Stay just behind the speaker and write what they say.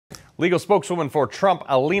Legal spokeswoman for Trump,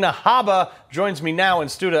 Alina Habba, joins me now in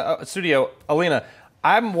studio. Alina,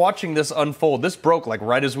 I'm watching this unfold. This broke like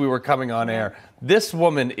right as we were coming on air. This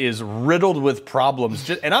woman is riddled with problems,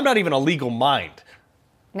 and I'm not even a legal mind.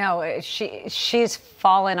 No, she's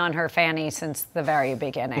fallen on her fanny since the very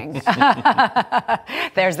beginning.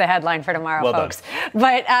 There's the headline for tomorrow, well folks.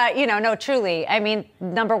 Done. But, no, truly, I mean,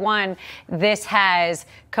 number one, this has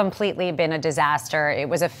completely been a disaster. It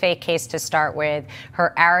was a fake case to start with.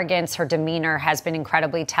 Her arrogance, her demeanor has been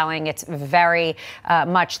incredibly telling. It's very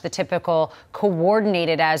much the typical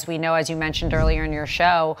coordinated, as we know, as you mentioned earlier in your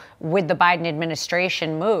show, with the Biden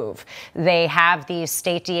administration move. They have these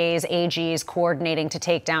state DAs, AGs coordinating to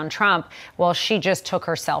take down Trump. Well, she just took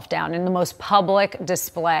herself down in the most public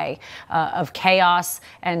display of chaos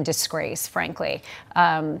and disgrace, frankly.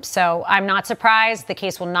 So I'm not surprised. The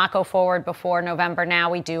case will not go forward before November now.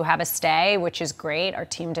 We do have a stay, which is great. Our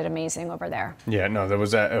team did amazing over there. Yeah, no, there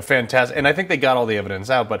was a fantastic, and I think they got all the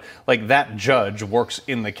evidence out, but like that judge works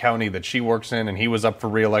in the county that she works in, and he was up for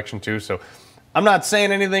re-election too, so I'm not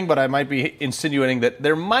saying anything, but I might be insinuating that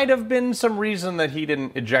there might have been some reason that he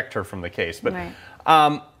didn't eject her from the case. But right.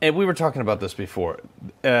 And we were talking about this before.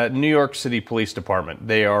 New York City Police Department,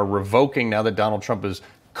 they are revoking, now that Donald Trump is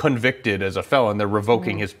convicted as a felon, they're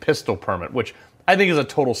revoking his pistol permit, which I think is a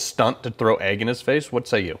total stunt to throw egg in his face. What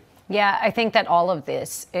say you? Yeah, I think that all of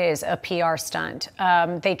this is a PR stunt.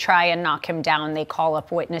 They try and knock him down. They call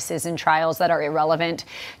up witnesses in trials that are irrelevant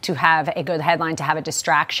to have a good headline, to have a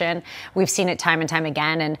distraction. We've seen it time and time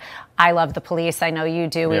again, and I love the police. I know you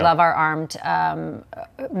do. We love our armed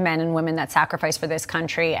men and women that sacrifice for this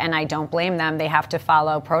country, and I don't blame them. They have to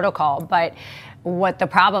follow protocol. But what the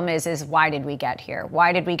problem is why did we get here?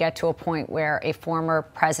 Why did we get to a point where a former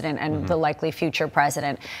president and the likely future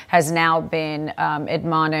president has now been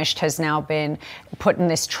admonished, has now been put in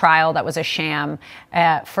this trial that was a sham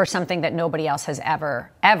for something that nobody else has ever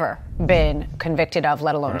been convicted of,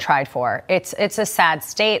 let alone tried for? It's a sad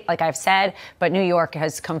state, like I've said, but New York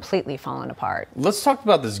has completely fallen apart. Let's talk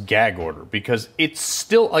about this gag order, because it's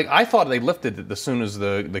still, like, I thought they lifted it as soon as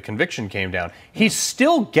the conviction came down. He's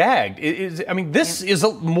still gagged. This is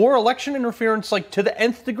more election interference, like, to the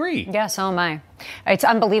nth degree. Yeah, so am I. It's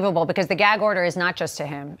unbelievable, because the gag order is not just to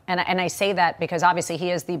him. And I say that because obviously he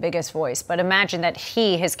is the biggest voice. But imagine that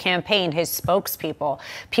he, his campaign, his spokespeople,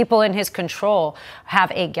 people in his control have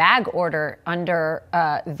a gag order under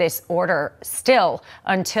this order still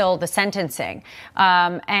until the sentencing.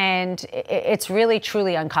 And it's really,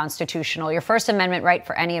 truly unconstitutional. Your First Amendment right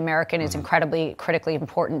for any American is incredibly, critically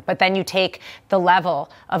important. But then you take the level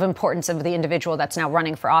of importance of the individual that's now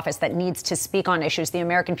running for office that needs to speak on issues the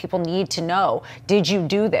American people need to know. Did you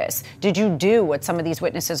do this? Did you do what some of these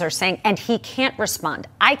witnesses are saying? And he can't respond.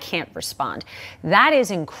 I can't respond. That is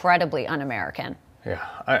incredibly un-American. Yeah,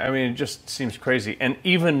 I mean, it just seems crazy. And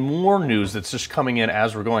even more news that's just coming in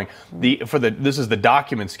as we're going. This is the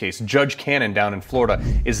documents case. Judge Cannon down in Florida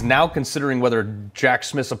is now considering whether Jack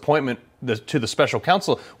Smith's appointment to the special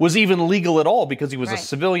counsel was even legal at all, because he was a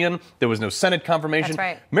civilian. There was no Senate confirmation. That's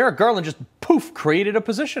right. Merrick Garland just, poof, created a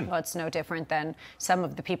position. Well, it's no different than some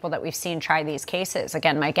of the people that we've seen try these cases.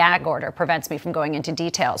 Again, my gag order prevents me from going into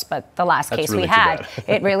details, but the last case really we had,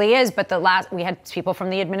 it really is. But we had people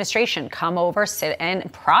from the administration come over, sit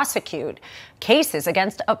and prosecute cases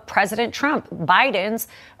against President Trump, Biden's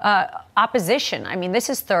opposition. I mean,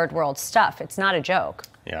 this is third world stuff. It's not a joke.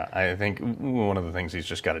 Yeah, I think one of the things he's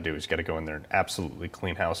just got to do is got to go in there and absolutely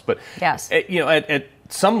clean house. But yes, at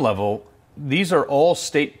some level, these are all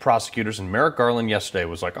state prosecutors, and Merrick Garland yesterday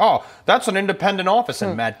was like, "Oh, that's an independent office,"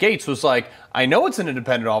 and Matt Gaetz was like, "I know it's an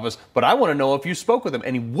independent office, but I want to know if you spoke with him,"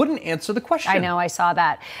 and he wouldn't answer the question. I know, I saw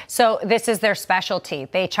that. So this is their specialty.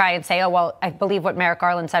 They try and say, "Oh, well," I believe what Merrick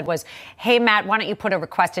Garland said was, "Hey, Matt, why don't you put a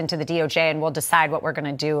request into the DOJ and we'll decide what we're going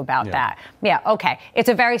to do about that." Yeah, okay. It's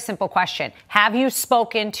a very simple question. Have you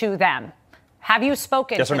spoken to them? Have you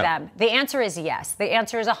spoken to them? The answer is yes. The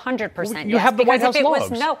answer is 100% yes. You have the White House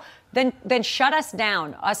logs. Was no, then shut us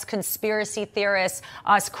down, us conspiracy theorists,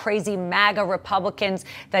 us crazy MAGA Republicans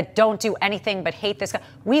that don't do anything but hate this guy.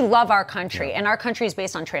 We love our country, and our country is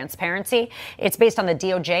based on transparency. It's based on the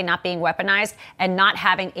DOJ not being weaponized and not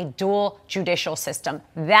having a dual judicial system.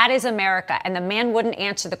 That is America, and the man wouldn't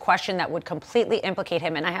answer the question that would completely implicate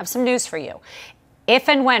him. And I have some news for you. If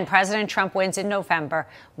and when President Trump wins in November,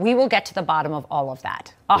 we will get to the bottom of all of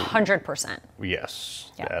that. 100%.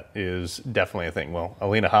 Yes, that is definitely a thing. Well,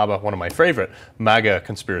 Alina Habba, one of my favorite MAGA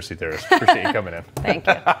conspiracy theorists. Appreciate you coming in. Thank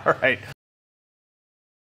you. All right.